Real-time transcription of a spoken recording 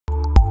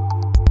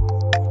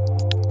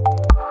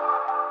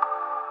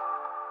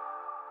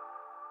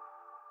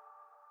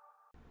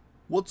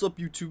What's up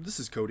YouTube, this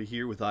is Cody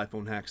here with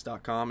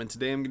iPhoneHacks.com, and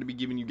today I'm going to be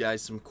giving you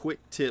guys some quick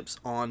tips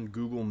on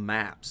Google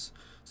Maps.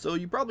 So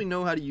you probably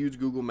know how to use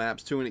Google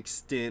Maps to an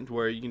extent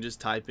where you can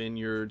just type in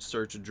your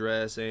search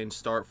address and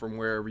start from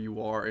wherever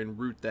you are and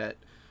route that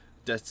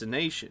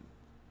destination.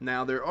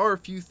 Now there are a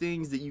few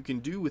things that you can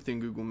do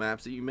within Google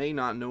Maps that you may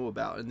not know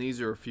about, and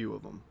these are a few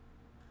of them.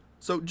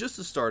 So just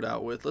to start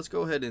out with, let's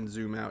go ahead and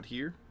zoom out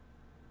here.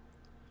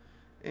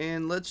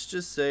 And let's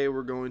just say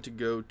we're going to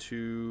go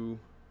to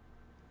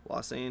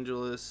Los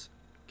Angeles,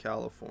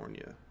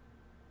 California.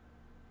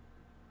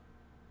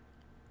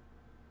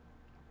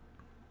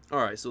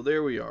 Alright, so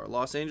there we are,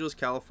 Los Angeles,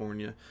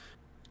 California.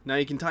 Now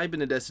you can type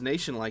in a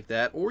destination like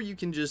that, or you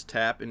can just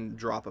tap and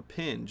drop a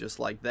pin just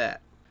like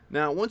that.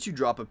 Now once you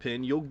drop a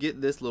pin, you'll get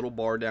this little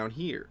bar down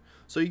here.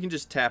 So you can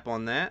just tap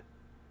on that,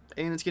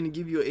 and it's going to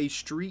give you a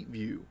street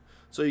view.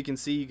 So you can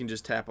see, you can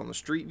just tap on the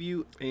street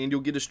view, and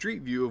you'll get a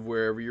street view of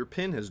wherever your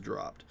pin has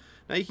dropped.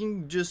 Now you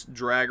can just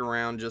drag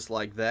around just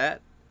like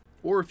that.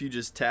 Or if you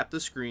just tap the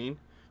screen,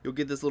 you'll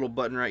get this little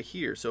button right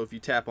here. So if you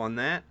tap on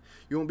that,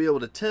 you won't be able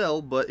to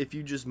tell, but if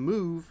you just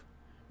move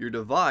your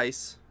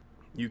device,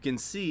 you can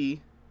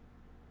see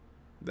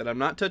that I'm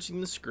not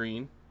touching the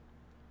screen.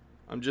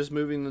 I'm just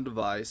moving the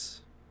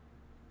device,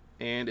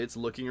 and it's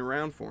looking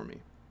around for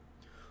me.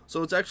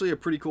 So it's actually a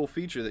pretty cool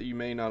feature that you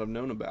may not have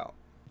known about.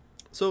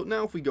 So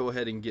now if we go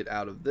ahead and get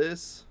out of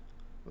this,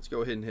 let's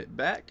go ahead and hit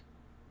back.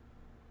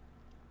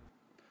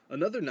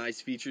 Another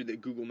nice feature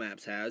that Google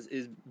Maps has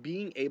is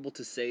being able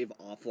to save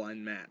offline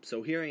maps.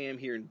 So here I am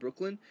here in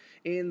Brooklyn,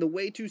 and the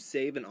way to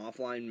save an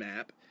offline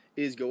map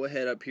is go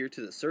ahead up here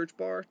to the search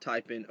bar,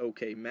 type in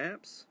OK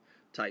Maps,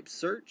 type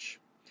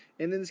search,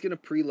 and then it's going to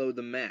preload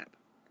the map.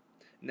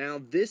 Now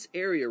this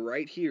area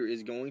right here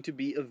is going to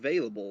be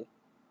available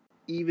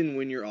even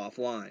when you're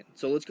offline.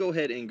 So let's go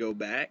ahead and go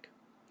back,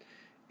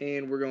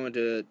 and we're going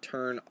to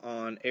turn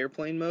on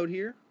airplane mode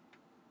here.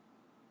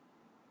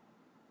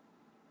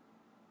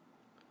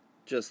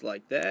 Just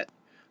like that.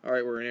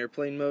 Alright, we're in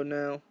airplane mode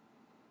now.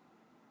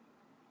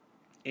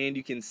 And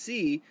you can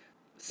see,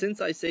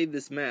 since I saved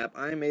this map,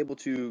 I'm able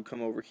to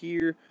come over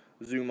here,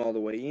 zoom all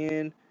the way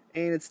in,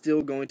 and it's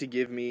still going to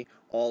give me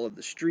all of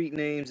the street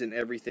names and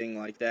everything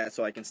like that,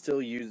 so I can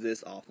still use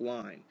this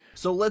offline.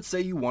 So let's say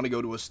you want to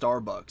go to a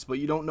Starbucks, but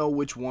you don't know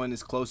which one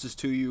is closest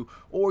to you,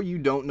 or you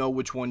don't know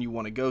which one you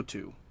want to go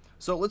to.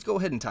 So let's go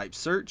ahead and type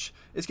search.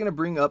 It's going to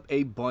bring up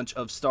a bunch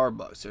of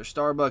Starbucks. There's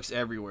Starbucks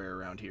everywhere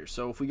around here.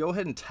 So if we go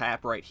ahead and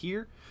tap right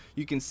here,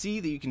 you can see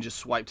that you can just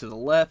swipe to the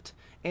left,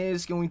 and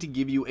it's going to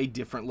give you a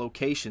different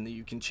location that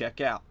you can check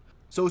out.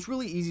 So it's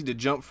really easy to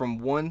jump from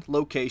one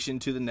location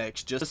to the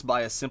next just by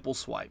a simple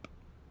swipe.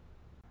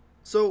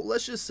 So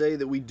let's just say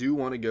that we do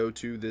want to go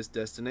to this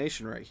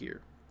destination right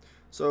here.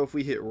 So if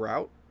we hit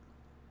route,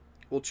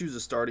 we'll choose a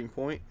starting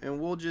point,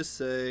 and we'll just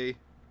say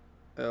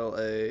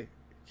LA,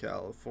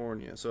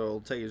 California. So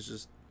it'll take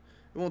us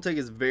it won't take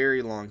us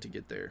very long to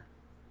get there.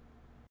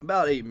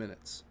 About 8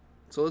 minutes.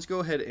 So let's go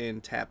ahead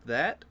and tap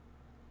that.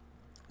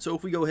 So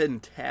if we go ahead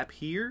and tap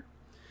here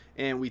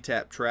and we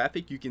tap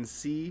traffic, you can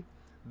see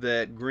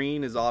that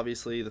green is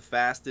obviously the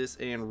fastest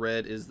and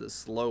red is the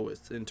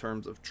slowest in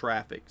terms of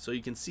traffic. So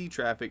you can see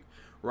traffic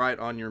right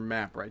on your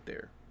map right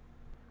there.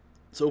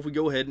 So if we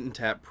go ahead and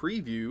tap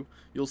preview,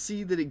 you'll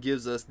see that it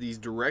gives us these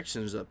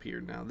directions up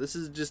here. Now this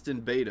is just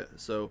in beta,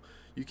 so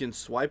you can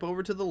swipe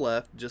over to the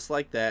left just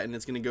like that, and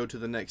it's going to go to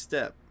the next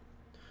step.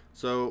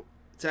 So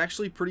it's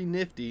actually pretty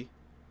nifty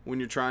when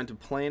you're trying to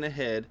plan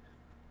ahead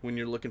when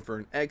you're looking for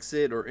an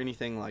exit or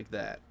anything like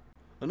that.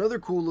 Another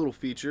cool little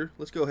feature,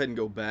 let's go ahead and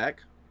go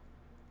back,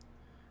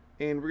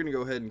 and we're going to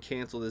go ahead and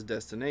cancel this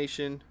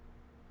destination.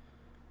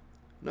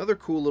 Another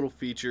cool little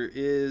feature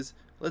is,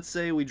 let's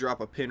say we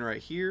drop a pin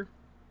right here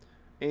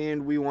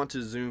and we want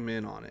to zoom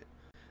in on it.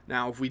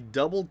 Now if we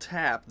double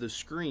tap the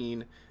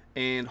screen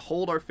and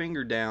hold our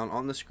finger down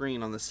on the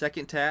screen on the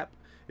second tap,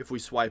 if we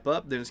swipe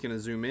up, then it's going to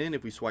zoom in.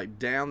 If we swipe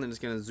down, then it's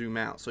going to zoom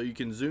out. So you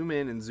can zoom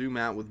in and zoom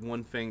out with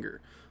one finger.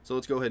 So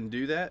let's go ahead and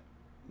do that.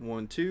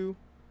 1, 2.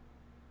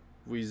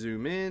 We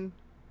zoom in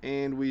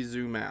and we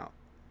zoom out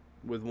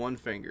with one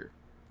finger.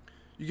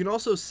 You can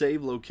also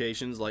save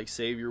locations, like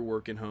save your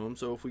work and home.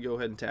 So if we go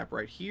ahead and tap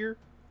right here,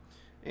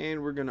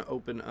 and we're going to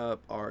open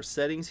up our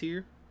settings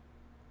here,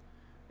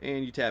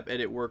 and you tap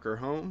edit work or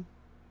home,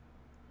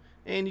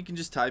 and you can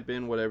just type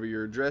in whatever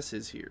your address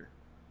is here.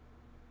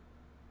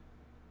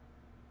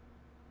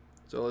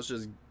 So let's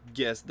just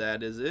guess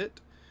that is it,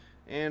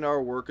 and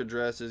our work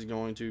address is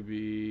going to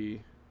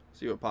be,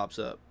 see what pops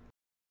up.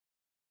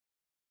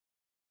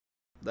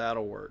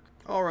 That'll work.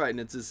 Alright, and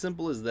it's as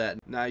simple as that.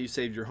 Now you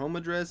saved your home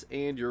address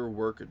and your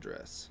work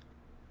address.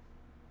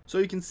 So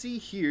you can see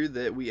here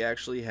that we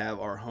actually have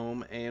our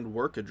home and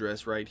work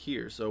address right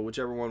here. So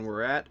whichever one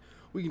we're at,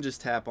 we can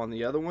just tap on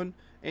the other one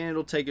and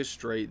it'll take us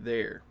straight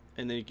there.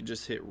 And then you can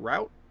just hit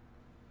route,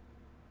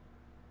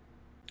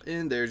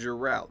 and there's your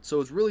route. So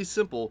it's really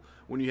simple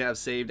when you have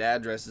saved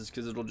addresses,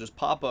 because it'll just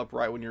pop up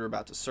right when you're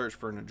about to search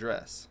for an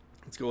address.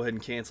 Let's go ahead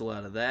and cancel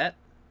out of that.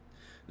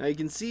 Now you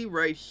can see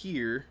right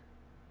here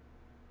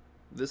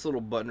this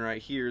little button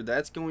right here,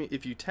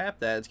 if you tap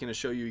that, it's going to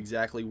show you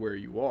exactly where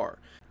you are.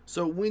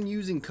 So when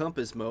using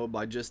compass mode,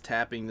 by just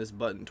tapping this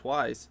button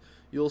twice,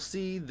 you'll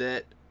see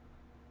that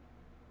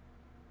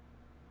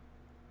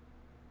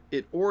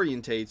it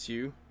orientates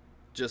you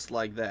just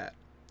like that.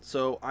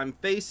 So I'm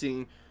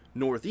facing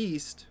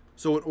northeast,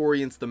 so it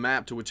orients the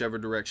map to whichever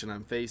direction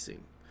I'm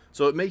facing.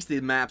 So it makes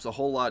the maps a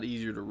whole lot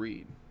easier to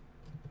read.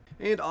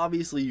 And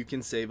obviously you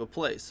can save a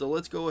place. So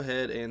let's go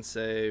ahead and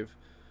save,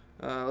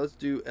 let's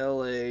do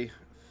LA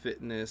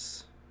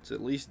Fitness, to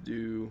at least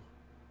do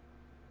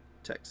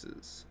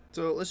Texas.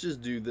 So let's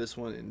just do this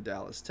one in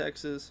Dallas,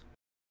 Texas.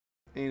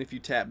 And if you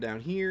tap down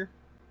here,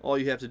 all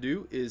you have to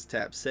do is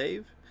tap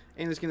save,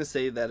 and it's going to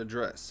save that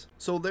address.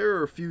 So there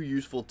are a few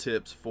useful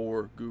tips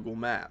for Google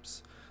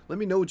Maps. Let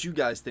me know what you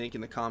guys think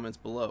in the comments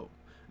below.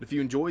 And if you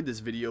enjoyed this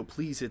video,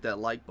 please hit that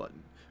like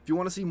button. If you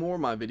want to see more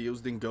of my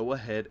videos, then go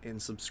ahead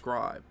and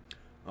subscribe.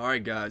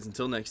 Alright guys,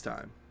 until next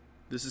time,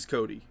 this is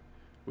Cody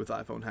with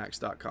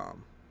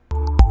iPhoneHacks.com.